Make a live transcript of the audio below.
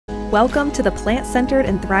Welcome to the Plant-Centered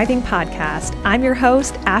and Thriving podcast. I'm your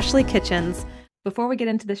host, Ashley Kitchens. Before we get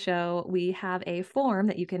into the show, we have a form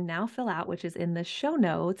that you can now fill out, which is in the show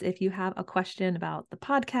notes. If you have a question about the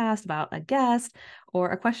podcast, about a guest,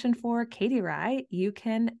 or a question for Katie Rye, you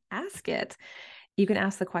can ask it. You can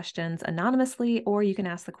ask the questions anonymously, or you can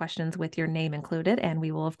ask the questions with your name included, and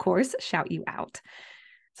we will, of course, shout you out.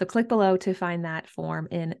 So click below to find that form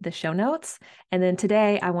in the show notes. And then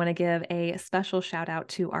today I want to give a special shout out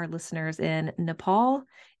to our listeners in Nepal,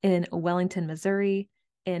 in Wellington, Missouri,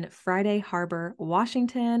 in Friday Harbor,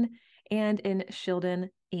 Washington, and in Shildon,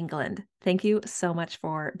 England. Thank you so much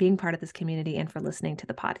for being part of this community and for listening to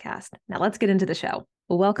the podcast. Now let's get into the show.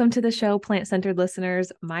 Welcome to the show, Plant-Centered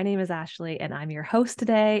listeners. My name is Ashley and I'm your host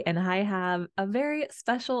today. And I have a very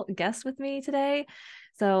special guest with me today.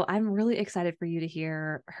 So I'm really excited for you to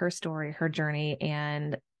hear her story, her journey,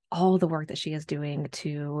 and all the work that she is doing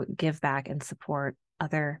to give back and support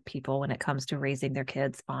other people when it comes to raising their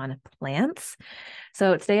kids on plants.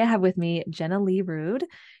 So today I have with me Jenna Lee Rude.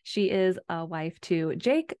 She is a wife to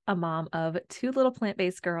Jake, a mom of two little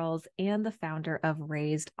plant-based girls, and the founder of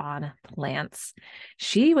Raised on Plants.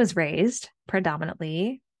 She was raised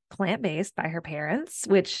predominantly plant-based by her parents,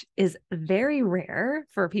 which is very rare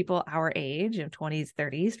for people our age, in 20s,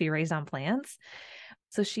 30s, to be raised on plants.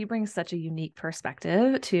 So she brings such a unique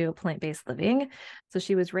perspective to plant-based living. So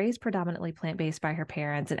she was raised predominantly plant-based by her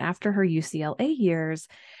parents, and after her UCLA years,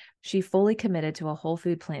 she fully committed to a whole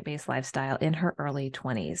food plant-based lifestyle in her early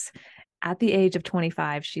 20s. At the age of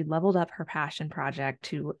 25, she leveled up her passion project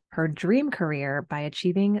to her dream career by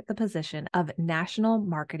achieving the position of National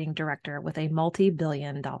Marketing Director with a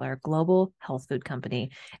multi-billion-dollar global health food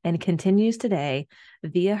company, and continues today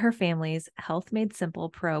via her family's Health Made Simple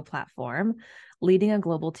Pro platform, leading a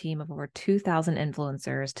global team of over 2,000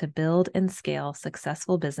 influencers to build and scale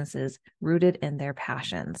successful businesses rooted in their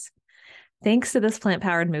passions. Thanks to this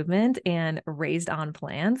plant-powered movement and Raised on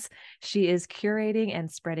Plants, she is curating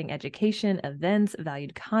and spreading education, events,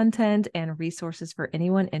 valued content, and resources for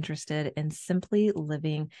anyone interested in simply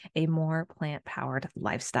living a more plant-powered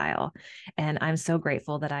lifestyle. And I'm so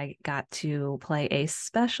grateful that I got to play a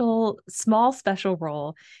small special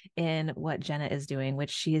role in what Jenna is doing, which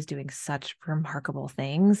she is doing such remarkable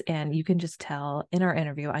things. And you can just tell in our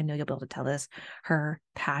interview, I know you'll be able to tell this, her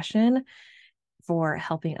passion for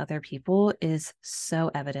helping other people is so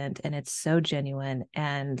evident and it's so genuine.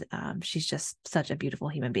 And she's just such a beautiful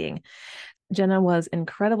human being. Jenna was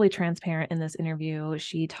incredibly transparent in this interview.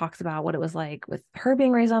 She talks about what it was like with her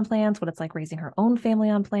being raised on plants, what it's like raising her own family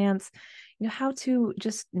on plants, how to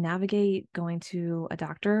just navigate going to a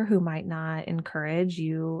doctor who might not encourage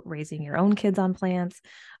you raising your own kids on plants,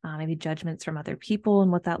 maybe judgments from other people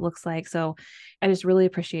and what that looks like. So I just really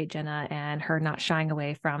appreciate Jenna and her not shying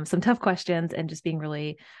away from some tough questions and just being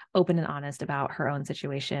really open and honest about her own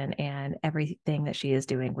situation and everything that she is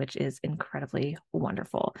doing, which is incredibly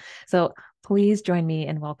wonderful. So please join me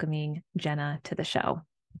in welcoming Jenna to the show.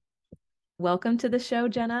 Welcome to the show,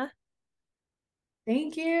 Jenna.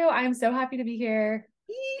 Thank you. I'm so happy to be here.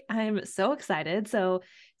 I'm so excited. So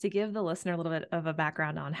to give the listener a little bit of a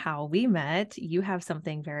background on how we met, you have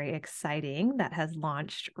something very exciting that has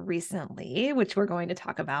launched recently, which we're going to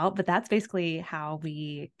talk about, but that's basically how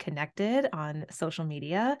we connected on social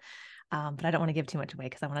media. But I don't want to give too much away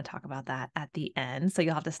because I want to talk about that at the end. So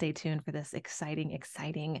you'll have to stay tuned for this exciting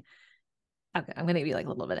okay, I'm going to give you like a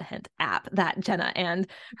little bit of hint app that Jenna and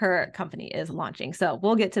her company is launching. So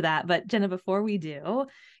we'll get to that. But Jenna, before we do,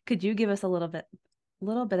 could you give us a little bit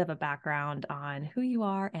of a background on who you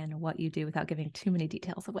are and what you do without giving too many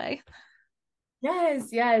details away? Yes.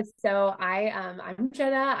 So I'm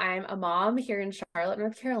Jenna. I'm a mom here in Charlotte,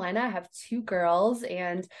 North Carolina. I have two girls,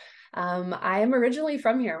 and I am originally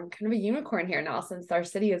from here. I'm kind of a unicorn here now since our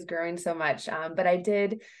city is growing so much. But I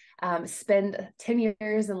did spend 10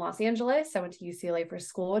 years in Los Angeles. I went to UCLA for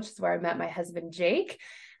school, which is where I met my husband, Jake,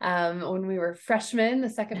 when we were freshmen, the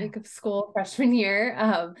second week of school, freshman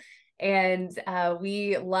year. And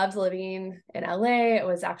we loved living in LA. It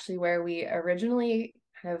was actually where we originally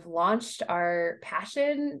kind of launched our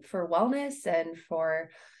passion for wellness and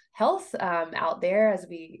for health out there, as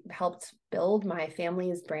we helped build my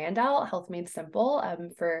family's brand out, Health Made Simple,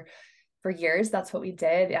 for years. That's what we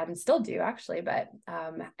did, still do actually, but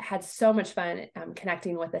had so much fun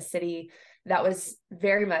connecting with a city that was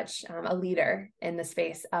very much a leader in the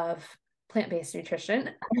space of plant-based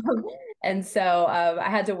nutrition. And so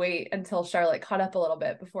I had to wait until Charlotte caught up a little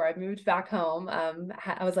bit before I moved back home.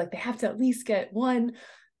 I was like, they have to at least get one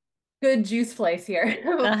good juice place here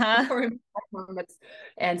Uh-huh. before we moved back home.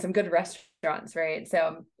 And some good restaurants, right?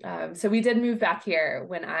 So we did move back here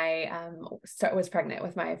when I was pregnant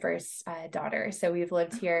with my first daughter. So we've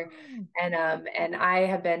lived here, Oh. and I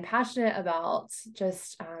have been passionate about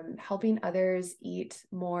just helping others eat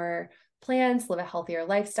more plants, live a healthier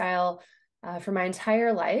lifestyle. For my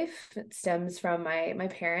entire life, it stems from my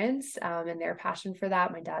parents and their passion for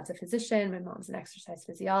that. My dad's a physician, my mom's an exercise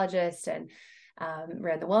physiologist, and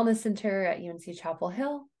ran the wellness center at UNC Chapel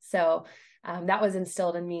Hill. So that was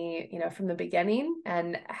instilled in me, from the beginning.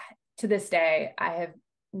 And to this day, I have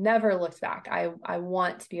never looked back. I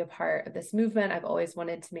want to be a part of this movement. I've always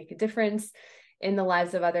wanted to make a difference in the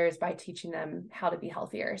lives of others by teaching them how to be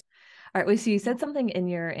healthier. All right. Well, so you said something in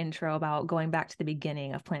your intro about going back to the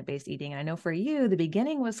beginning of plant-based eating. I know for you, the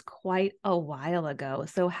beginning was quite a while ago.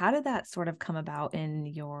 So how did that sort of come about in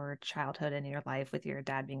your childhood and in your life with your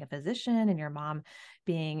dad being a physician and your mom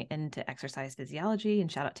being into exercise physiology?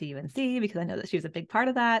 And shout out to UNC because I know that she was a big part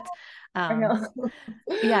of that. I know.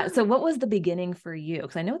 Yeah. So what was the beginning for you?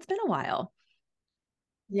 Because I know it's been a while.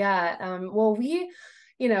 Yeah. Well, we,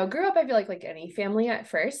 grew up, I feel like any family at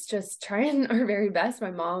first, just trying our very best.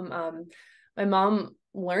 My mom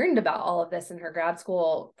learned about all of this in her grad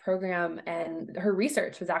school program, and her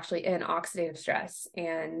research was actually in oxidative stress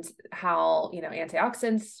and how,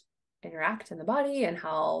 antioxidants interact in the body and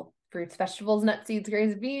how fruits, vegetables, nuts, seeds,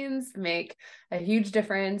 grains, beans make a huge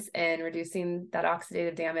difference in reducing that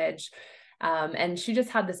oxidative damage. And she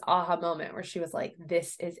just had this aha moment where she was like,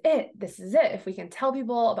 this is it. This is it. If we can tell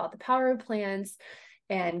people about the power of plants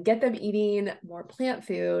and get them eating more plant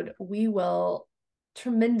food, we will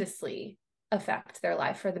tremendously affect their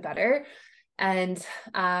life for the better. And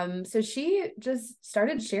so she just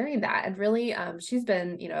started sharing that. And really, she's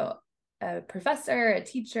been, a professor, a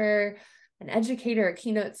teacher, an educator, a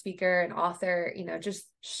keynote speaker, an author, just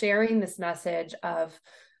sharing this message of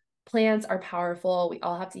plants are powerful. We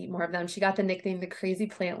all have to eat more of them. She got the nickname the crazy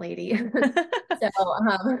plant lady. So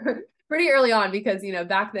pretty early on, because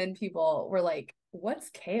back then people were like, what's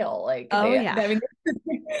kale? Like Oh, yeah. I mean,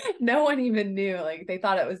 no one even knew. Like they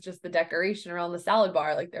thought it was just the decoration around the salad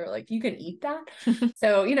bar. Like they were like, you can eat that.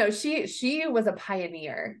 So she was a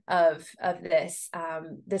pioneer of this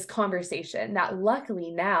conversation that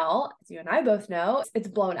luckily now, as you and I both know, it's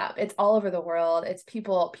blown up. It's all over the world. It's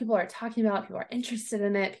people are talking about, people are interested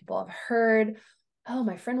in it. People have heard, oh,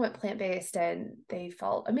 my friend went plant-based and they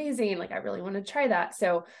felt amazing. Like I really want to try that.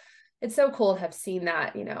 So it's so cool to have seen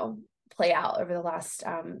that, play out over the last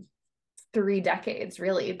 3 decades,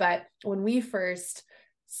 really. But when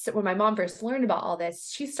my mom first learned about all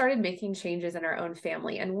this, she started making changes in our own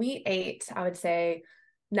family. And we ate, I would say,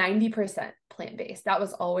 90% plant-based. That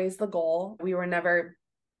was always the goal. We were never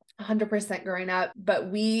 100% growing up,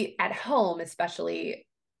 but we at home especially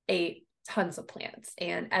ate tons of plants,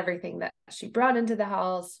 and everything that she brought into the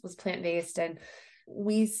house was plant-based. And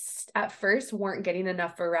we at first weren't getting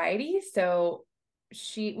enough variety. So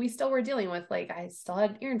we still were dealing with, like, I still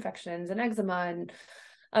had ear infections and eczema and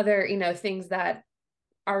other, things that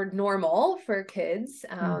are normal for kids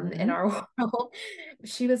in our world.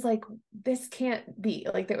 She was like, this can't be,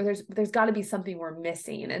 like, there's got to be something we're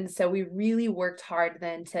missing. And so we really worked hard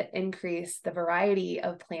then to increase the variety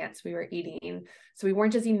of plants we were eating. So we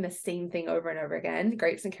weren't just eating the same thing over and over again,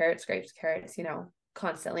 grapes and carrots,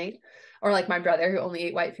 constantly. Or like my brother, who only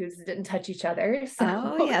ate white foods and didn't touch each other. So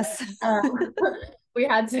Oh, yes. we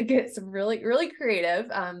had to get some really, really creative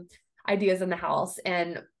ideas in the house.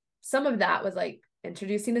 And some of that was like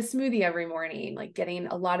introducing a smoothie every morning, like getting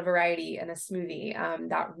a lot of variety in a smoothie.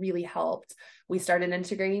 That really helped. We started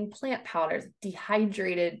integrating plant powders,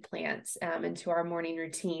 dehydrated plants into our morning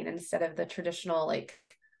routine instead of the traditional, like,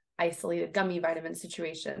 isolated gummy vitamin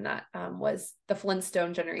situation that was the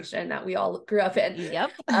Flintstone generation that we all grew up in.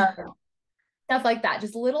 Yep. Stuff like that,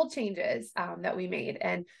 just little changes that we made.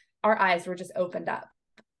 And our eyes were just opened up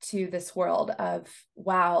to this world of,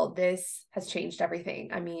 wow, this has changed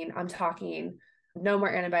everything. I mean, I'm talking no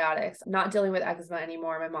more antibiotics, not dealing with eczema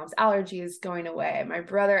anymore. My mom's allergies going away. My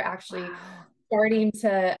brother actually starting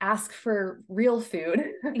to ask for real food,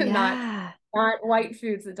 Yeah. not white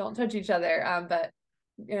foods that don't touch each other. But,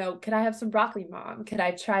 could I have some broccoli, Mom? Could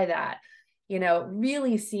I try that?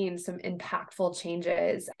 Really seeing some impactful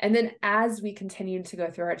changes. And then as we continued to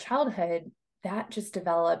go through our childhood, that just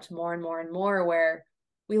developed more and more and more, where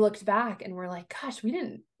we looked back and we're like, gosh,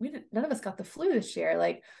 none of us got the flu this year.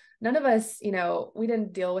 Like none of us, we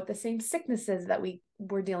didn't deal with the same sicknesses that we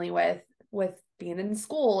were dealing with being in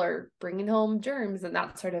school or bringing home germs and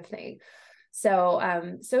that sort of thing. So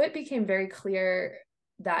it became very clear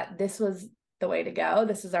that this was the way to go.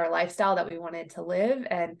 This is our lifestyle that we wanted to live.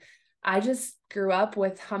 And I just grew up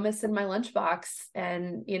with hummus in my lunchbox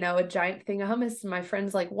and, a giant thing of hummus. And my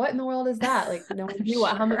friends like, what in the world is that? Like, no one knew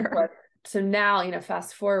what hummus Sure. was. So now,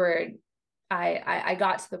 fast forward, I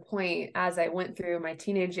got to the point as I went through my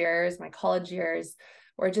teenage years, my college years,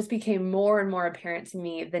 where it just became more and more apparent to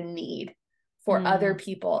me the need for other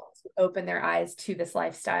people to open their eyes to this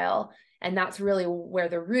lifestyle. And that's really where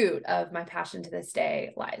the root of my passion to this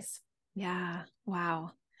day lies. Yeah.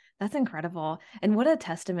 Wow. That's incredible. And what a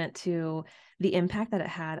testament to the impact that it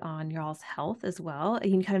had on y'all's health as well.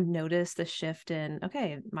 You can kind of notice the shift in,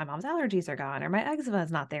 okay, my mom's allergies are gone, or my eczema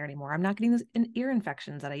is not there anymore. I'm not getting those ear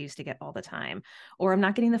infections that I used to get all the time, or I'm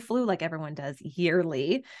not getting the flu like everyone does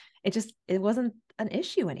yearly. It wasn't an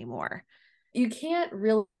issue anymore. You can't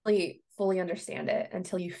really fully understand it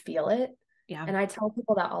until you feel it. Yeah. And I tell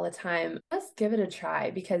people that all the time, just give it a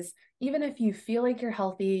try, because even if you feel like you're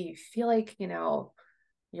healthy, you feel like,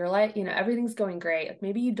 you're like, everything's going great. Like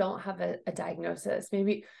maybe you don't have a diagnosis.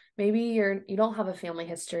 Maybe you don't have a family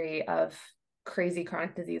history of crazy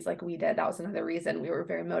chronic disease like we did. That was another reason we were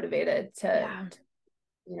very motivated Yeah.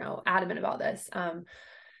 adamant about this.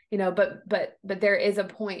 But there is a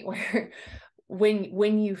point where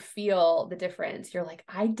when you feel the difference, you're like,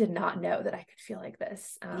 I did not know that I could feel like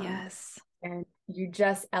this. Yes. And you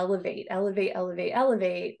just elevate, elevate, elevate,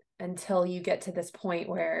 elevate until you get to this point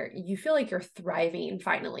where you feel like you're thriving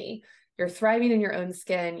finally. You're thriving in your own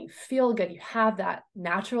skin. You feel good. You have that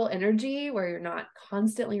natural energy where you're not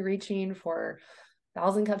constantly reaching for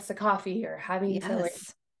 1,000 cups of coffee or having to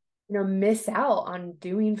Yes. miss out on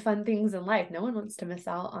doing fun things in life. No one wants to miss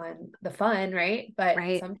out on the fun, right? But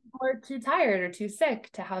Right. some people are too tired or too sick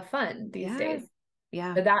to have fun these Yeah. days.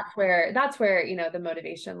 Yeah. But that's where the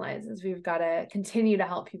motivation lies, is we've got to continue to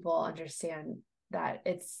help people understand that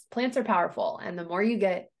plants are powerful, and the more you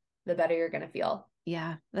get, the better you're going to feel.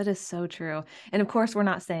 Yeah, that is so true. And of course, we're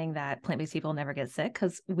not saying that plant-based people never get sick,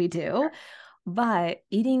 because we do. But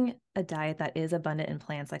eating a diet that is abundant in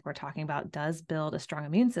plants, like we're talking about, does build a strong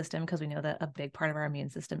immune system, because we know that a big part of our immune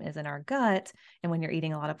system is in our gut. And when you're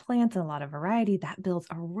eating a lot of plants and a lot of variety, that builds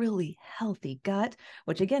a really healthy gut,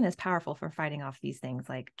 which again is powerful for fighting off these things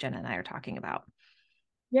like Jenna and I are talking about.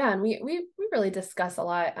 Yeah, and we really discuss a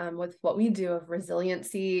lot with what we do of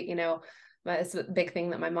resiliency. It's a big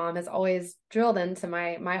thing that my mom has always drilled into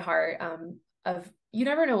my heart, of you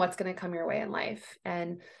never know what's going to come your way in life,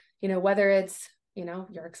 and whether it's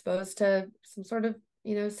you're exposed to some sort of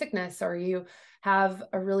sickness, or you have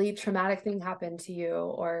a really traumatic thing happen to you,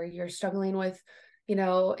 or you're struggling with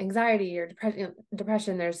anxiety or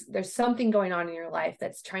depression. There's something going on in your life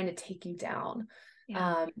that's trying to take you down.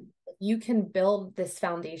 Yeah. um, you can build this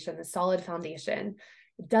foundation, the solid foundation.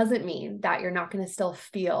 It doesn't mean that you're not going to still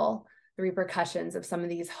feel the repercussions of some of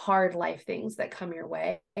these hard life things that come your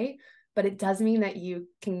way, but it does mean that you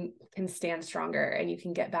can stand stronger, and you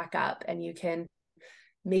can get back up, and you can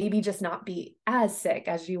maybe just not be as sick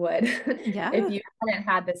as you would if Yeah. you hadn't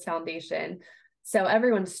had this foundation. So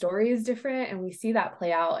everyone's story is different, and we see that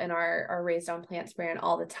play out in our Raised on Plants brand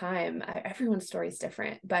all the time. Everyone's story is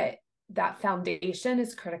different, but that foundation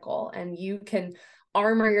is critical, and you can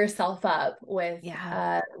armor yourself up with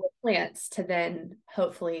Yeah. plants to then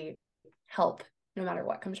hopefully help no matter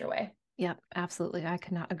what comes your way. Yep, absolutely. I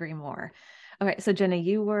could not agree more. Okay, so Jenna,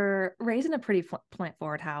 you were raised in a pretty plant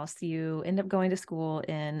forward house. You end up going to school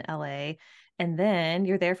in LA, and then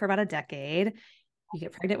you're there for about a decade. You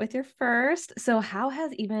get pregnant with your first. So, how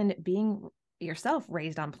has even being yourself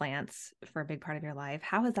raised on plants for a big part of your life,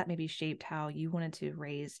 how has that maybe shaped how you wanted to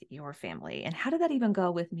raise your family? And how did that even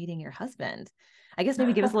go with meeting your husband? I guess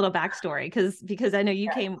maybe give us a little backstory, because I know you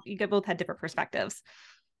both had different perspectives.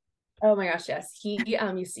 Oh my gosh, yes. He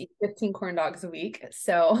used to eat 15 corn dogs a week.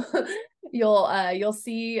 So you'll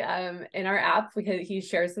see in our app, because he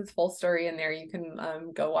shares his full story in there. You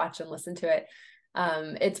can go watch and listen to it.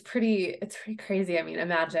 It's pretty crazy. I mean,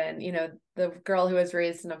 imagine, the girl who was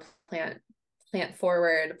raised in a plant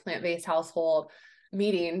forward, plant-based household,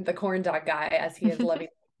 meeting the corn dog guy, as he has lovingly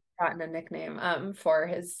gotten a nickname for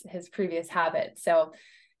his previous habit. So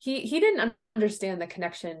he didn't understand the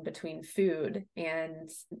connection between food and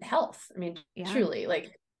health. I mean, Yeah. truly,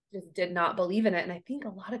 like, just did not believe in it. And I think a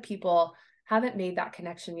lot of people haven't made that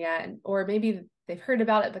connection yet, or maybe they've heard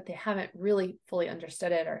about it, but they haven't really fully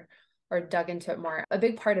understood it, or dug into it more. A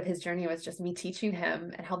big part of his journey was just me teaching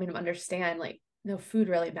him and helping him understand, like, no, food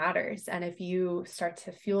really matters. And if you start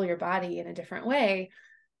to fuel your body in a different way,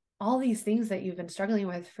 all these things that you've been struggling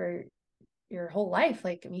with for your whole life.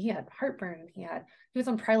 Like, I mean, he had heartburn. He was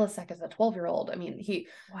on Prilosec as a 12-year-old. I mean, he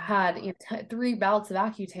had 3 bouts of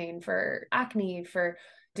Accutane for acne, for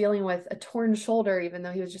dealing with a torn shoulder, even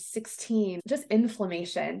though he was just 16, just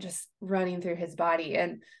inflammation, just running through his body.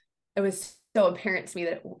 And it was so apparent to me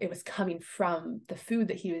that it was coming from the food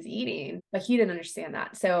that he was eating, but he didn't understand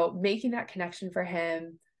that. So making that connection for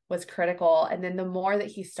him was critical. And then the more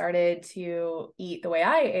that he started to eat the way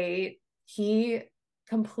I ate, he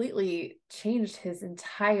completely changed his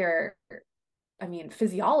entire,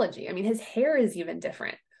 physiology. I mean, his hair is even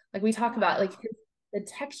different. Like we talk about, like the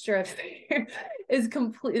texture of hair is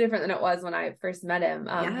completely different than it was when I first met him.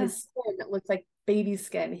 His skin looks like baby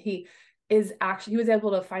skin. He was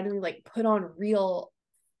able to finally like put on real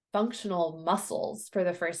functional muscles for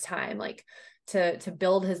the first time, like to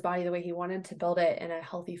build his body the way he wanted to build it in a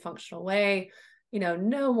healthy, functional way.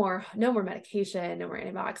 No more medication, no more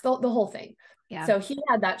antibiotics, the whole thing. Yeah. So he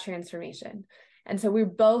had that transformation. And so we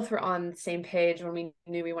both were on the same page when we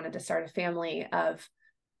knew we wanted to start a family of,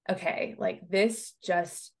 okay, like it's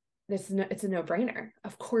a no-brainer.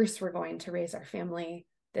 Of course, we're going to raise our family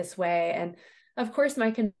this way. And of course, my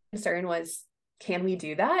concern was, can we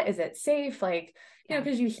do that? Is it safe? Like,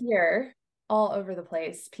 because you hear all over the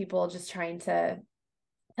place, people just trying to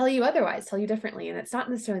tell you otherwise, tell you differently. And it's not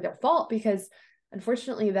necessarily their fault, because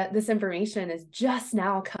unfortunately that this information is just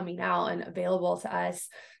now coming out and available to us,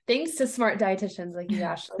 thanks to smart dietitians like you,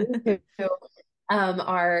 Ashley, who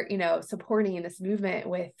are, supporting this movement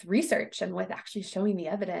with research and with actually showing the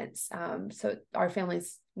evidence. So our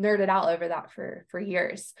family's nerded out over that for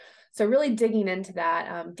years. So really digging into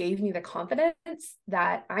that gave me the confidence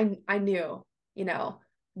that I knew,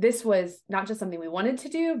 this was not just something we wanted to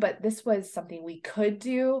do, but this was something we could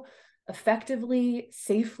do effectively,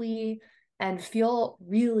 safely, and feel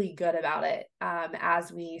really good about it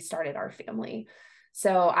as we started our family.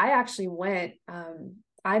 So I actually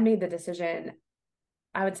I made the decision,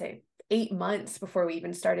 I would say 8 months before we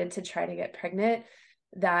even started to try to get pregnant,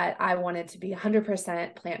 that I wanted to be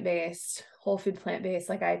 100% plant-based, whole food plant-based.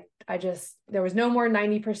 Like there was no more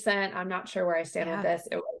 90%. I'm not sure where I stand with this.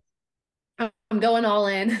 I'm going all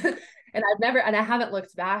in and I haven't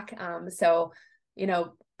looked back. So,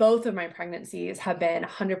 both of my pregnancies have been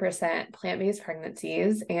 100% plant-based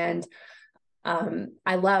pregnancies. And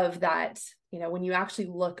I love that, when you actually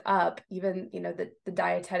look up even, the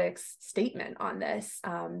dietetics statement on this,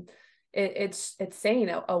 it's saying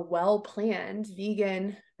a well-planned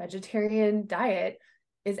vegan, vegetarian diet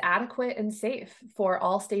is adequate and safe for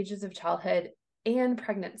all stages of childhood and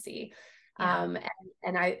pregnancy. And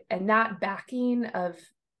that backing of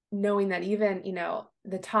knowing that even,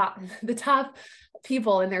 the top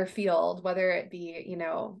people in their field, whether it be,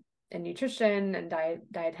 in nutrition and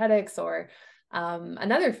dietetics or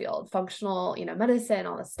another field, functional, medicine,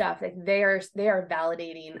 all this stuff, like they are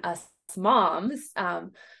validating us moms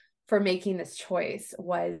for making this choice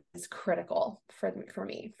was critical for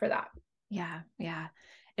me for that. Yeah. Yeah.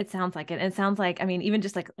 It sounds like it. It sounds like, even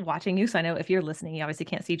just like watching you. So I know if you're listening, you obviously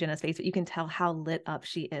can't see Jenna's face, but you can tell how lit up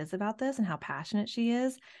she is about this and how passionate she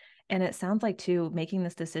is. And it sounds like too, making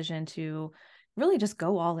this decision to really just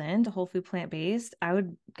go all in to whole food plant-based, I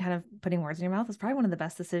would kind of putting words in your mouth, is probably one of the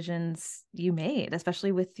best decisions you made,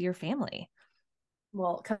 especially with your family.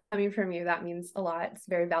 Well, coming from you, that means a lot. It's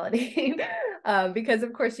very validating because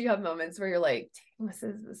of course you have moments where you're like, this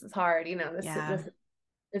is hard,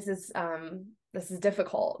 this is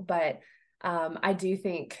difficult, but I do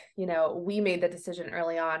think, we made the decision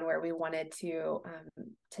early on where we wanted to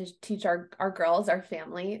teach our girls, our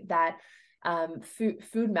family, that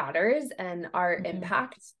food matters and our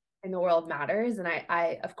impact in the world matters. And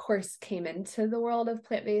I of course came into the world of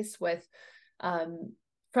plant-based with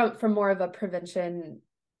from more of a prevention,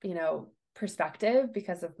 perspective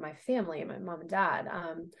because of my family, my mom and dad.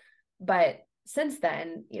 But since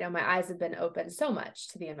then, my eyes have been open so much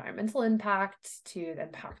to the environmental impact, to the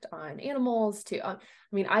impact on animals,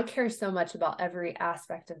 I care so much about every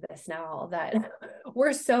aspect of this now that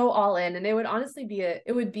we're so all in. And it would honestly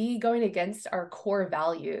be going against our core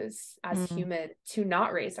values as human to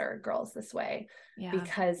not raise our girls this way,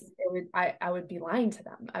 because I would be lying to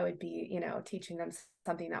them. I would be, teaching them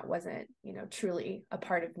something that wasn't, truly a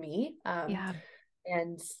part of me.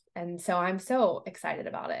 And so I'm so excited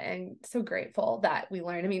about it and so grateful that we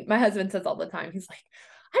learned. My husband says all the time, he's like,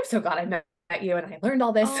 I'm so glad I met you and I learned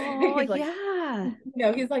all this. Oh, he's like, yeah.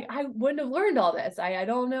 He's like, I wouldn't have learned all this. I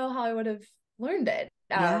don't know how I would have learned it.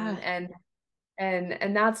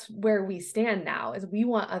 And that's where we stand now, is we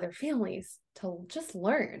want other families to just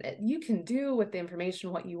learn it. You can do with the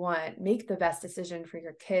information what you want, make the best decision for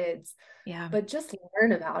your kids, but just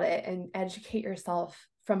learn about it and educate yourself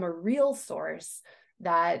from a real source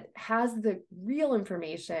that has the real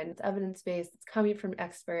information, it's evidence-based, it's coming from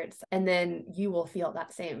experts, and then you will feel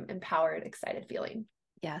that same empowered, excited feeling.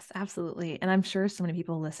 Yes, absolutely. And I'm sure so many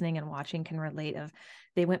people listening and watching can relate of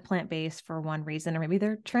they went plant-based for one reason, or maybe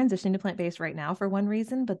they're transitioning to plant-based right now for one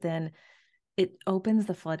reason, but then it opens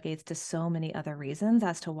the floodgates to so many other reasons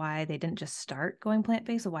as to why they didn't just start going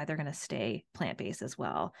plant-based or why they're going to stay plant-based as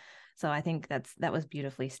well. So I think that was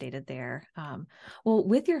beautifully stated there. Well,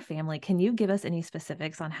 with your family, can you give us any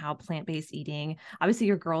specifics on how plant-based eating, obviously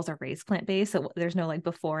your girls are raised plant-based, so there's no like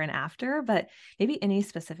before and after, but maybe any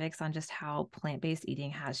specifics on just how plant-based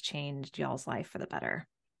eating has changed y'all's life for the better?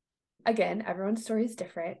 Again, everyone's story is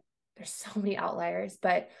different. There's so many outliers,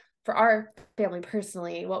 but for our family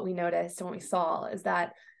personally, what we noticed and what we saw is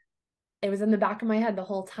that it was in the back of my head the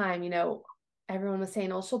whole time. Everyone was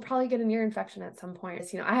saying, "Oh, she'll probably get an ear infection at some point."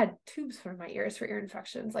 I had tubes for my ears for ear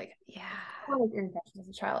infections, like chronic ear infections as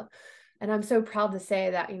a child. And I'm so proud to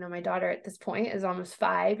say that, my daughter at this point is almost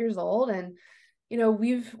 5 years old. And,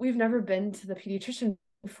 we've never been to the pediatrician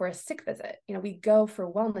for a sick visit. We go for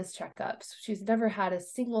wellness checkups. She's never had a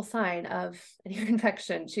single sign of an ear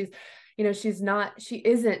infection. She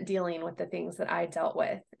isn't dealing with the things that I dealt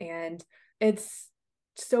with. And it's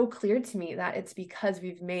so clear to me that it's because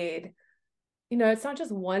we've made, it's not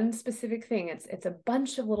just one specific thing. It's a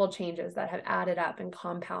bunch of little changes that have added up and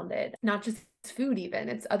compounded, not just food, even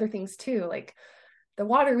it's other things too, like the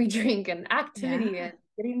water we drink and activity and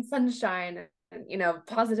getting sunshine and,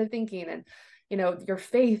 positive thinking and, your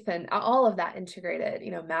faith and all of that integrated,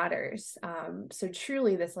 matters. So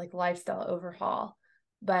truly this like lifestyle overhaul,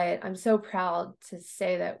 but I'm so proud to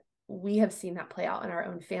say that we have seen that play out in our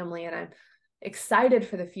own family. And I'm excited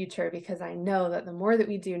for the future because I know that the more that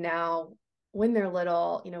we do now, when they're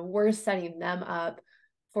little, we're setting them up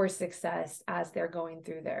for success as they're going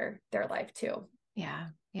through their life too. Yeah.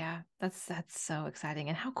 Yeah. That's so exciting.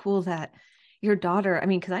 And how cool that your daughter, I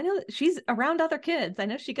mean, because I know that she's around other kids. I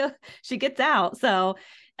know she gets out. So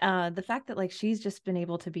the fact that like she's just been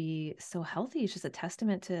able to be so healthy is just a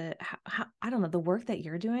testament to how I don't know, the work that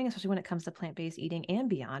you're doing, especially when it comes to plant-based eating and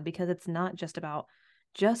beyond, because it's not just about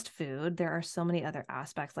just food. There are so many other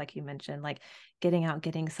aspects, like you mentioned, like getting out,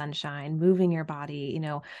 getting sunshine, moving your body,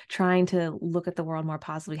 trying to look at the world more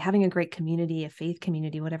positively, having a great community, a faith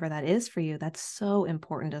community, whatever that is for you. That's so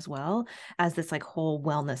important as well as this like whole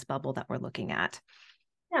wellness bubble that we're looking at.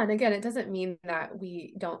 Yeah. And again, it doesn't mean that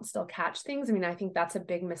we don't still catch things. I mean, I think that's a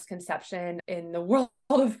big misconception in the world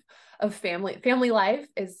of family life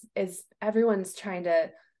is everyone's trying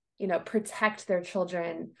to, protect their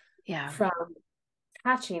children from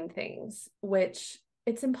catching things, which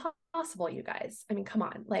it's impossible, you guys. I mean, come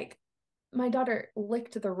on. Like my daughter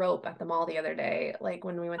licked the rope at the mall the other day, like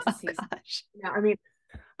when we went to see. I mean,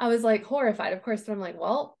 I was like horrified, of course, but I'm like,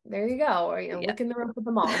 well, there you go. Or, licking the rope at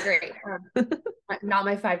the mall. Great. Not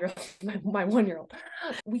my 5-year-old, my 1-year-old.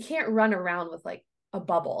 We can't run around with like a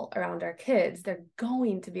bubble around our kids. They're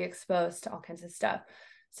going to be exposed to all kinds of stuff.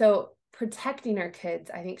 So protecting our kids,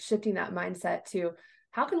 I think shifting that mindset to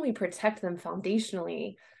how can we protect them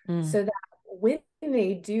foundationally so that when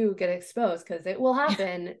they do get exposed, because it will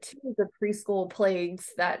happen to the preschool plagues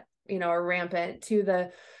that, are rampant, to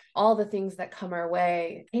all the things that come our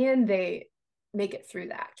way, can they make it through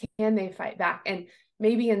that? Can they fight back? And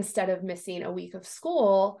maybe instead of missing a week of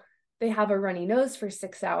school, they have a runny nose for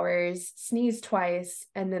 6 hours, sneeze twice,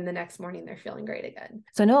 and then the next morning they're feeling great again.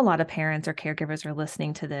 So I know a lot of parents or caregivers are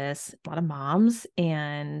listening to this, a lot of moms,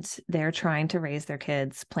 and they're trying to raise their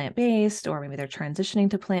kids plant-based, or maybe they're transitioning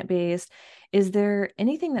to plant-based. Is there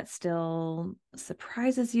anything that still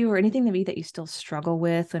surprises you or anything that you still struggle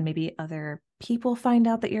with when maybe other people find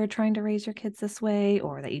out that you're trying to raise your kids this way,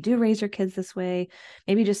 or that you do raise your kids this way?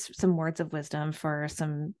 Maybe just some words of wisdom for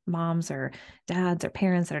some moms or dads or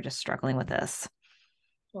parents that are just struggling with this.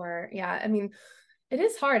 Or yeah, I mean, it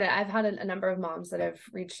is hard. I've had a number of moms that have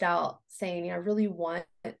reached out saying, I really want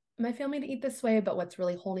my family to eat this way, but what's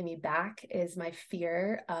really holding me back is my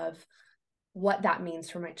fear of what that means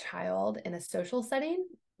for my child in a social setting,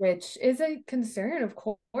 which is a concern, of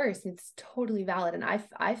course. It's totally valid. And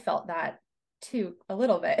I felt that too a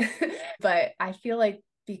little bit, but I feel like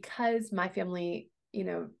because my family,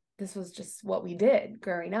 this was just what we did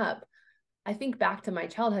growing up. I think back to my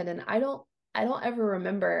childhood and I don't ever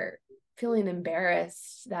remember feeling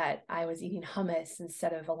embarrassed that I was eating hummus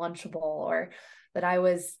instead of a Lunchable, or that I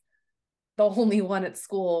was the only one at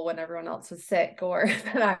school when everyone else was sick, or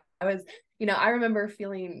that I was, I remember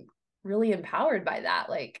feeling really empowered by that.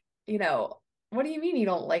 Like, what do you mean you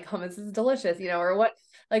don't like hummus? It's delicious, or what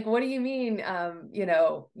do you mean,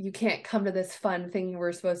 you can't come to this fun thing you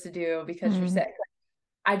were supposed to do because you're sick?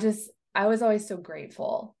 I was always so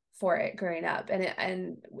grateful for it growing up,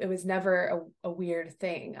 and it was never a weird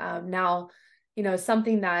thing. Now,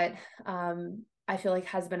 something that I feel like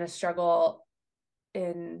has been a struggle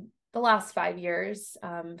in the last 5 years,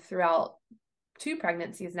 throughout 2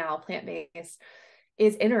 pregnancies now, plant-based,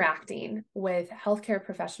 is interacting with healthcare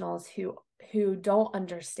professionals who don't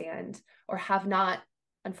understand or have not,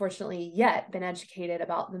 unfortunately, yet been educated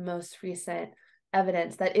about the most recent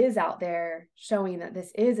evidence that is out there showing that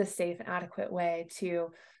this is a safe and adequate way to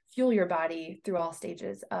fuel your body through all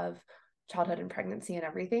stages of childhood and pregnancy and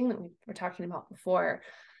everything that we were talking about before.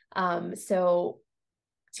 So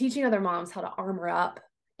teaching other moms how to armor up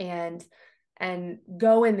and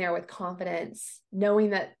go in there with confidence, knowing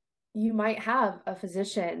that you might have a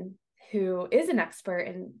physician who is an expert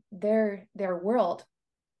in their world,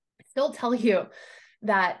 still tell you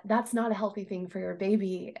that that's not a healthy thing for your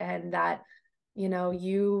baby, and that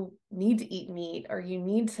you need to eat meat, or you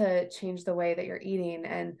need to change the way that you're eating,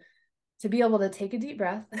 and to be able to take a deep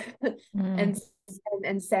breath and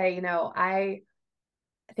say, I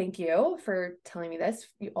thank you for telling me this.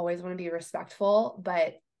 You always want to be respectful,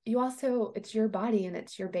 but you also, it's your body and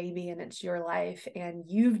it's your baby and it's your life, and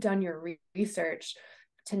you've done your research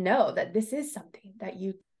to know that this is something that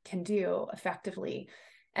you can do effectively.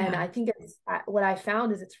 And I think it's what I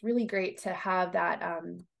found is it's really great to have that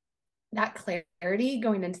clarity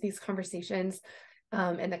going into these conversations,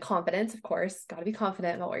 and the confidence, of course, got to be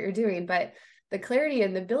confident about what you're doing, but the clarity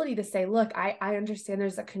and the ability to say, look, I understand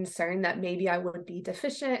there's a concern that maybe I would be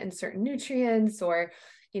deficient in certain nutrients, or,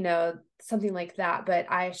 something like that. But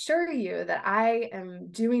I assure you that I am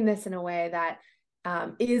doing this in a way that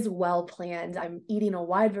is well planned. I'm eating a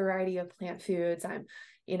wide variety of plant foods. I'm,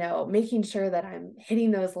 making sure that I'm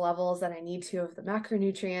hitting those levels that I need to of the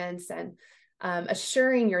macronutrients, and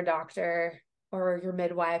assuring your doctor or your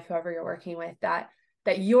midwife, whoever you're working with, that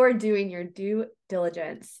you're doing your due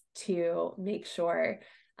diligence to make sure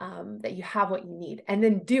that you have what you need, and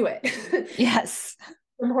then do it. Yes.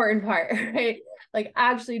 Important part, right? Like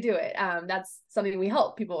actually do it. That's something we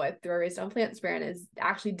help people with through our Raised on Plants brand, is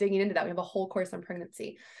actually digging into that. We have a whole course on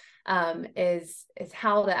pregnancy, is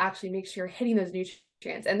how to actually make sure you're hitting those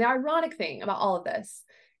nutrients. And the ironic thing about all of this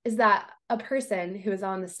is that a person who is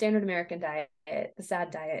on the standard American diet, the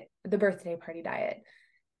SAD diet, the birthday party diet,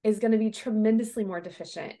 is going to be tremendously more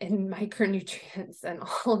deficient in micronutrients and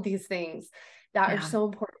all of these things that are so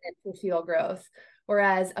important for fetal growth.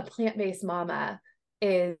 Whereas a plant-based mama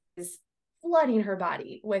is flooding her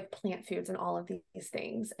body with plant foods and all of these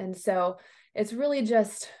things. And so it's really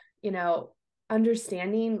just,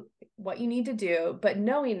 understanding what you need to do, but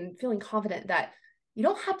knowing and feeling confident that you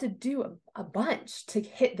don't have to do a bunch to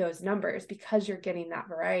hit those numbers, because you're getting that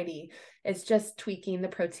variety. It's just tweaking the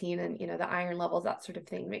protein and, the iron levels, that sort of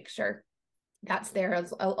thing. Make sure that's there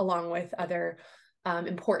along with other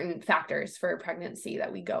important factors for pregnancy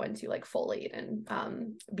that we go into, like folate and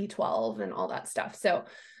B12 and all that stuff. So,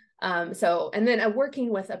 and then working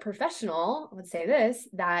with a professional, I would say this,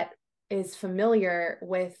 that is familiar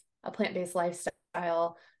with a plant-based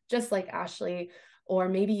lifestyle, just like Ashley. Or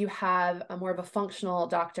maybe you have a more of a functional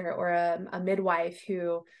doctor or a midwife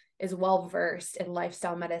who is well-versed in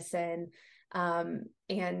lifestyle medicine, and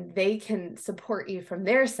they can support you from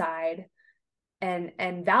their side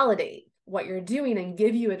and validate what you're doing and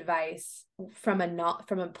give you advice from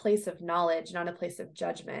a place of knowledge, not a place of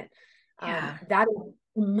judgment. That is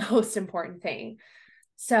the most important thing.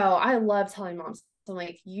 So I love telling moms, I'm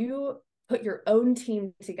like, you put your own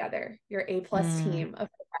team together, your A+ team of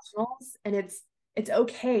professionals, and it's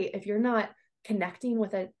okay if you're not connecting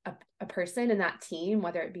with a person in that team,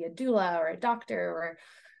 whether it be a doula or a doctor or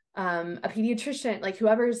a pediatrician, like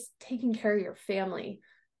whoever's taking care of your family.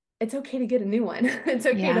 It's okay to get a new one. It's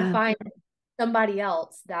okay to find somebody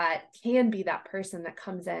else that can be that person that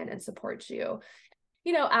comes in and supports you.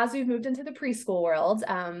 As we've moved into the preschool world,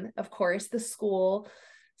 of course, the school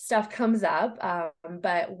stuff comes up,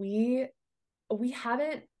 but we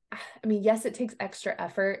haven't, yes, it takes extra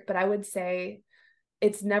effort, but I would say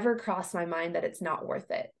it's never crossed my mind that it's not worth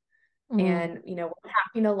it. And, we're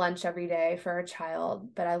packing a lunch every day for our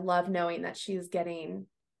child, but I love knowing that she's getting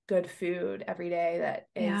good food every day that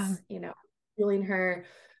is, fueling her.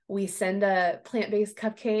 We send a plant-based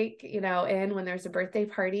cupcake, in when there's a birthday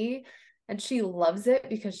party, and she loves it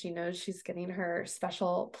because she knows she's getting her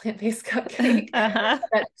special plant-based cupcake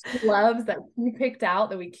that she loves, that we picked out,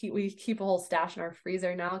 that we keep a whole stash in our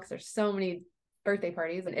freezer now because there's so many birthday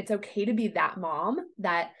parties. And it's okay to be that mom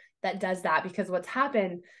that does that, because what's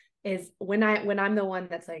happened is when I'm the one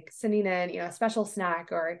that's like sending in, a special snack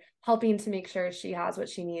or helping to make sure she has what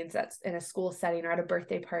she needs, that's in a school setting or at a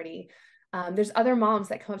birthday party, there's other moms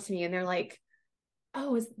that come up to me and they're like,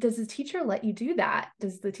 oh, does the teacher let you do that?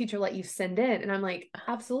 Does the teacher let you send in? And I'm like,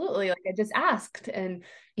 absolutely. Like I just asked. And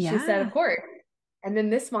she said, of Yeah. course. And then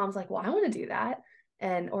this mom's like, well, I want to do that.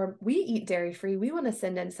 Or we eat dairy free. We want to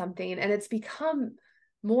send in something. And it's become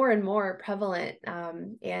more and more prevalent.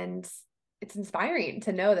 And it's inspiring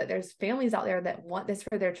to know that there's families out there that want this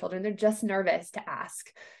for their children. They're just nervous to ask.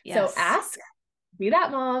 So Yes. ask, be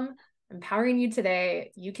that mom, empowering you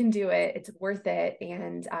today. You can do it. It's worth it.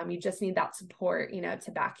 And you just need that support,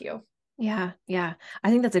 to back you. Yeah, yeah.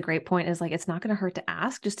 I think that's a great point is like it's not going to hurt to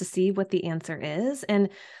ask just to see what the answer is. And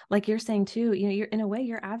like you're saying too, you're in a way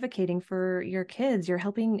you're advocating for your kids. You're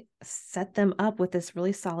helping set them up with this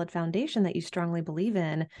really solid foundation that you strongly believe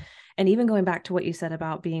in. And even going back to what you said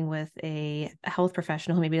about being with a health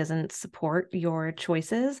professional who maybe doesn't support your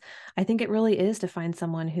choices, I think it really is to find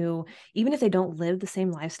someone who, even if they don't live the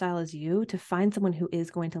same lifestyle as you, to find someone who is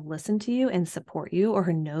going to listen to you and support you or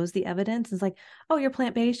who knows the evidence. Is like, oh, you're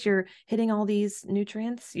plant-based, you're hitting all these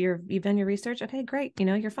nutrients, you've done your research. Okay, great.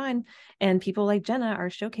 You're fine. And people like Jenna are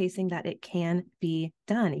showcasing that it can be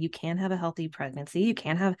done. You can have a healthy pregnancy. You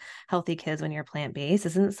can have healthy kids when you're plant-based.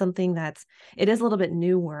 Isn't something it is a little bit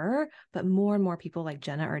newer, but more and more people like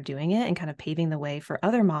Jenna are doing it and kind of paving the way for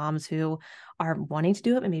other moms who are wanting to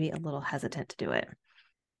do it, but maybe a little hesitant to do it.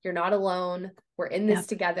 You're not alone. We're in this Yep.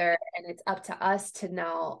 together. And it's up to us to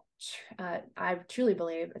now, I truly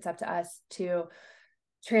believe it's up to us to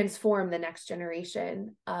transform the next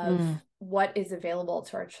generation of what is available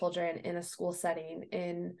to our children in a school setting,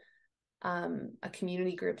 in a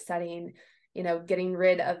community group setting, getting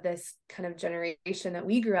rid of this kind of generation that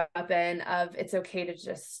we grew up in of it's okay to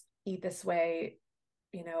just eat this way,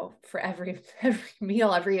 for every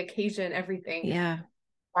meal, every occasion, everything. Yeah.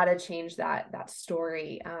 Got to change that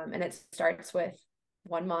story. And it starts with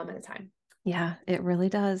one mom at a time. Yeah, it really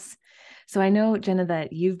does. So I know, Jenna,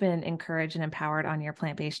 that you've been encouraged and empowered on your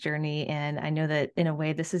plant-based journey. And I know that in a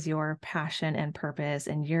way, this is your passion and purpose,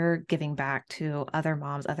 and you're giving back to other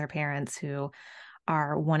moms, other parents who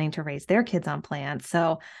are wanting to raise their kids on plants.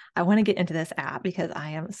 So I want to get into this app because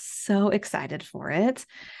I am so excited for it.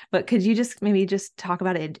 But could you maybe just talk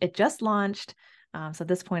about it? It just launched. So at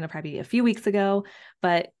this point, it'll probably be a few weeks ago,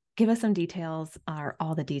 but give us some details or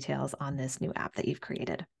all the details on this new app that you've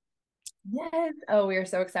created. Yes. Oh, we are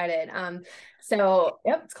so excited. So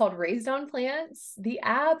yep, it's called Raised on Plants. The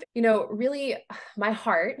app, really my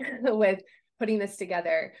heart with putting this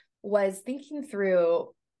together was thinking through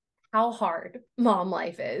how hard mom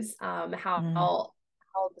life is, how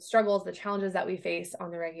the struggles, the challenges that we face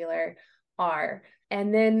on the regular are.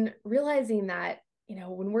 And then realizing that,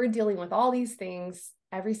 when we're dealing with all these things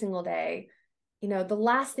every single day, the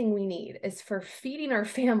last thing we need is for feeding our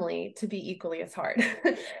family to be equally as hard.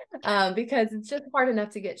 Because it's just hard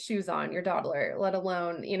enough to get shoes on your toddler, let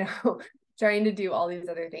alone, trying to do all these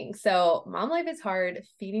other things. So mom life is hard.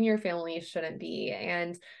 Feeding your family shouldn't be.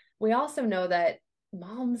 And we also know that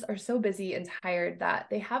moms are so busy and tired that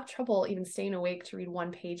they have trouble even staying awake to read one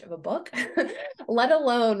page of a book, let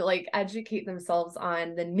alone like educate themselves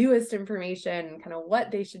on the newest information, kind of what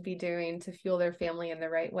they should be doing to fuel their family in the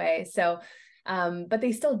right way. So but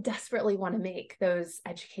they still desperately want to make those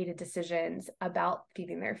educated decisions about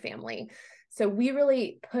feeding their family. So we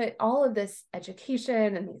really put all of this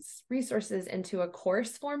education and these resources into a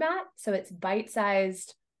course format. So it's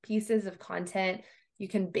bite-sized pieces of content. You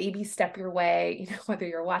can baby step your way, whether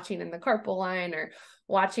you're watching in the carpool line or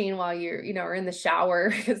watching while you're, are in the shower,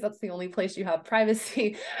 because that's the only place you have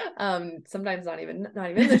privacy. Sometimes not even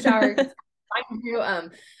in the shower.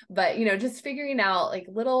 But just figuring out like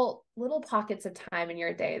little pockets of time in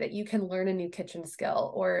your day that you can learn a new kitchen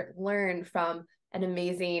skill or learn from an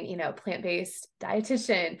amazing, plant-based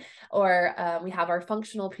dietitian, or we have our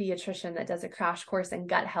functional pediatrician that does a crash course in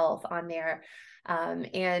gut health on there.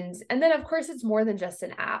 And then of course it's more than just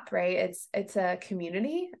an app, right? It's a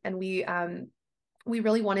community, and we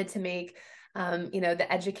really wanted to make the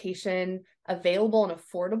education available and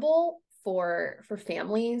affordable for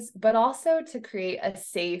families, but also to create a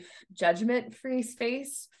safe, judgment-free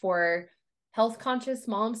space for health conscious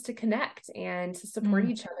moms to connect and to support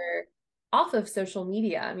each other off of social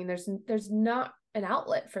media. I mean, there's not an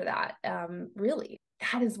outlet for that, really.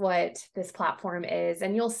 That is what this platform is.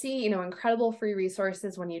 And you'll see, incredible free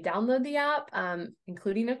resources when you download the app,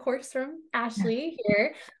 including a course from Ashley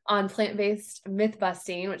here on plant-based myth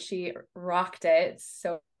busting, which she rocked it. It's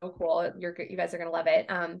so cool. You guys are going to love it.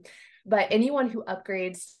 But anyone who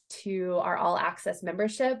upgrades to our all access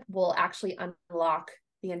membership will actually unlock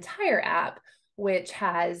the entire app, which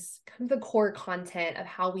has kind of the core content of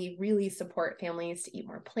how we really support families to eat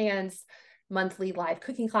more plants, monthly live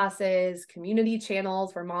cooking classes, community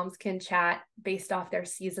channels where moms can chat based off their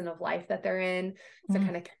season of life that they're in. So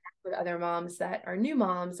kind of connect with other moms that are new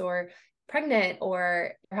moms or pregnant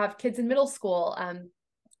or have kids in middle school.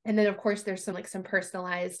 And then of course there's some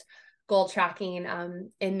personalized goal tracking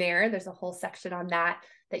in there. There's a whole section on that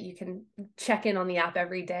you can check in on the app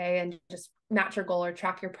every day and just match your goal or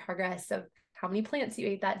track your progress of how many plants you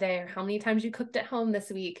ate that day or how many times you cooked at home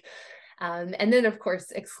this week. And then of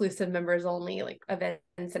course, exclusive members only, like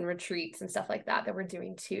events and retreats and stuff like that we're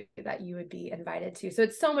doing too, that you would be invited to. So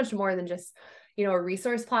it's so much more than just, a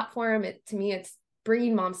resource platform. To me, it's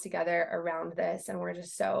bringing moms together around this. And we're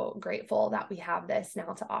just so grateful that we have this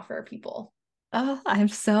now to offer people. Oh, I'm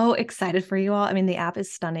so excited for you all. I mean, the app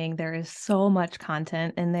is stunning. There is so much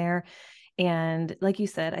content in there. And like you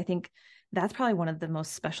said, I think that's probably one of the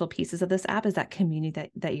most special pieces of this app is that community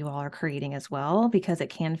that you all are creating as well, because it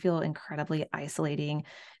can feel incredibly isolating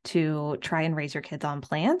to try and raise your kids on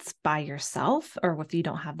plants by yourself, or if you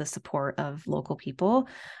don't have the support of local people.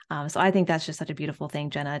 So I think that's just such a beautiful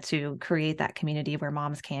thing, Jenna, to create that community where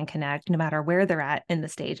moms can connect no matter where they're at in the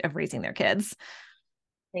stage of raising their kids.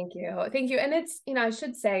 Thank you. Thank you. And it's, I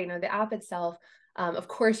should say, the app itself, of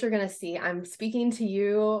course, you're going to see, I'm speaking to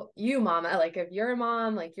you, mama. Like if you're a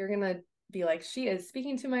mom, like you're going to be like, she is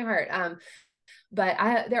speaking to my heart.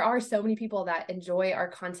 But there are so many people that enjoy our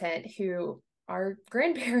content who are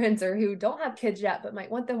grandparents or who don't have kids yet, but might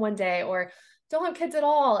want them one day, or don't have kids at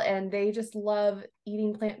all, and they just love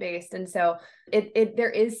eating plant-based. And so there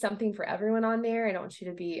is something for everyone on there. I don't want you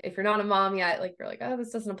to be, if you're not a mom yet, like you're like, oh,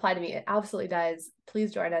 this doesn't apply to me. It absolutely does.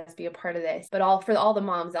 Please join us, be a part of this. But for all the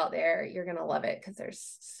moms out there, you're going to love it because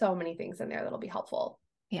there's so many things in there that'll be helpful.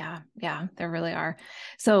 Yeah, there really are.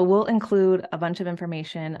 So we'll include a bunch of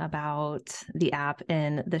information about the app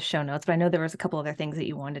in the show notes, but I know there was a couple other things that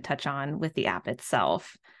you wanted to touch on with the app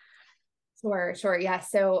itself. Sure. Yeah.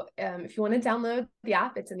 So if you want to download the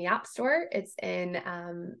app, it's in the App Store. It's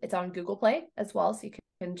on Google Play as well. So you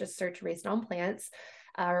can just search Raised on Plants.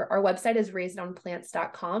 Our website is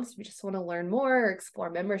raisedonplants.com. So if you just want to learn more or explore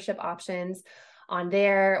membership options on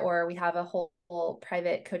there, or we have a whole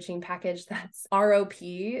private coaching package that's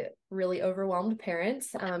ROP, really overwhelmed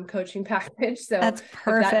parents coaching package. So that's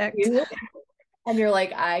perfect. If that's you, and you're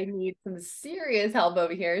like, I need some serious help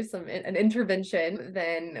over here, an intervention,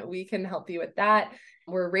 then we can help you with that.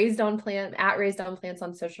 We're at Raised on Plants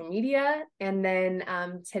on social media. And then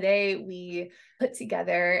today we put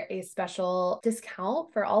together a special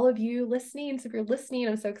discount for all of you listening. So if you're listening,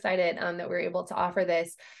 I'm so excited that we're able to offer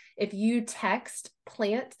this. If you text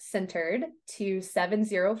Plant Centered to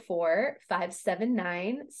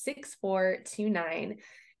 704-579-6429,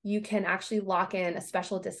 you can actually lock in a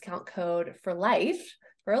special discount code for a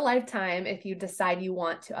lifetime, if you decide you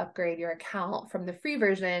want to upgrade your account from the free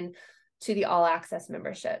version to the all access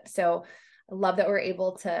membership. So I love that we're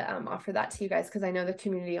able to offer that to you guys, because I know the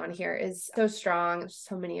community on here is so strong. There's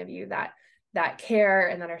so many of you that care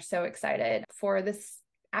and that are so excited for this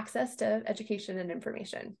access to education and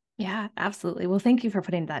information. Yeah, absolutely. Well, thank you for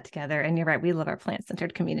putting that together. And you're right, we love our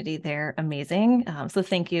plant-centered community. They're amazing. So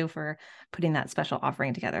thank you for putting that special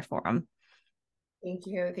offering together for them. Thank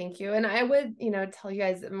you. And I would, tell you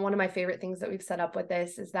guys, one of my favorite things that we've set up with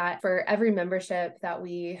this is that for every membership that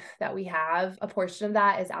we have, a portion of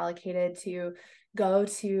that is allocated to go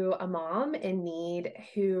to a mom in need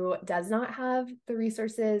who does not have the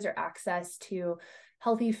resources or access to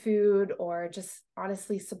healthy food, or just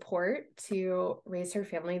honestly support to raise her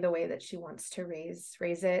family the way that she wants to raise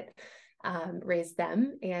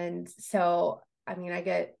them. And so, I mean, I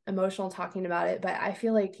get emotional talking about it, but I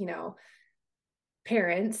feel like,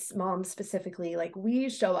 parents, moms specifically, like we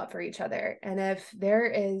show up for each other. And if there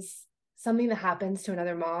is something that happens to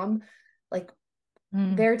another mom, like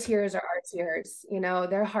their tears are our tears,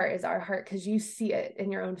 their heart is our heart, because you see it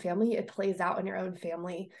in your own family. It plays out in your own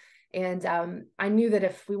family. And I knew that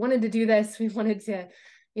if we wanted to do this, we wanted to,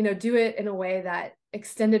 do it in a way that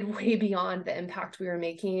extended way beyond the impact we were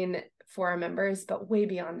making for our members, but way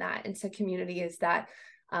beyond that, into communities that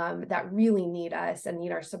really need us and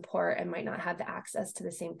need our support and might not have the access to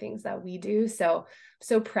the same things that we do. So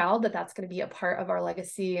proud that that's going to be a part of our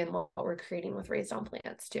legacy and what we're creating with Raised on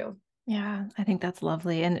Plants too. Yeah, I think that's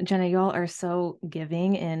lovely. And Jenna, y'all are so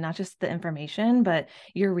giving in not just the information, but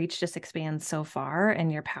your reach just expands so far,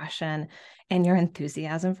 and your passion and your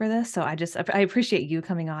enthusiasm for this. So I appreciate you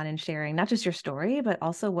coming on and sharing not just your story, but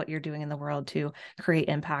also what you're doing in the world to create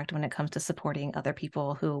impact when it comes to supporting other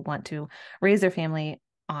people who want to raise their family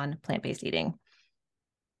on plant-based eating.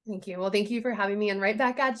 Thank you. Well, thank you for having me, and right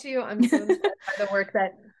back at you. I'm so inspired by the work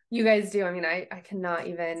that You guys do. I mean, I cannot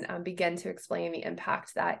even begin to explain the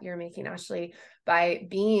impact that you're making, Ashley, by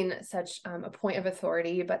being such a point of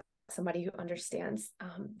authority, but somebody who understands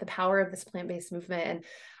the power of this plant-based movement. And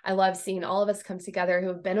I love seeing all of us come together who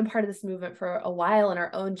have been a part of this movement for a while in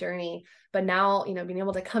our own journey, but now, being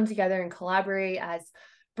able to come together and collaborate as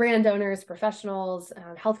brand owners, professionals,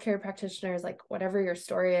 healthcare practitioners, like whatever your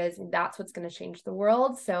story is, and that's what's going to change the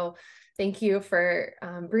world. So thank you for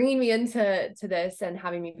bringing me into this and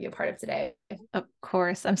having me be a part of today. Of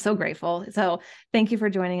course. I'm so grateful. So thank you for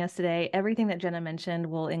joining us today. Everything that Jenna mentioned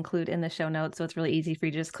will include in the show notes. So it's really easy for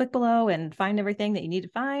you to just click below and find everything that you need to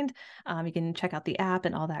find. You can check out the app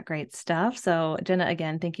and all that great stuff. So Jenna,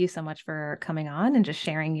 again, thank you so much for coming on and just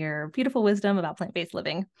sharing your beautiful wisdom about plant-based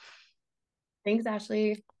living. Thanks,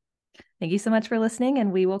 Ashley. Thank you so much for listening,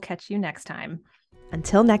 and we will catch you next time.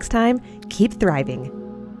 Until next time, keep thriving.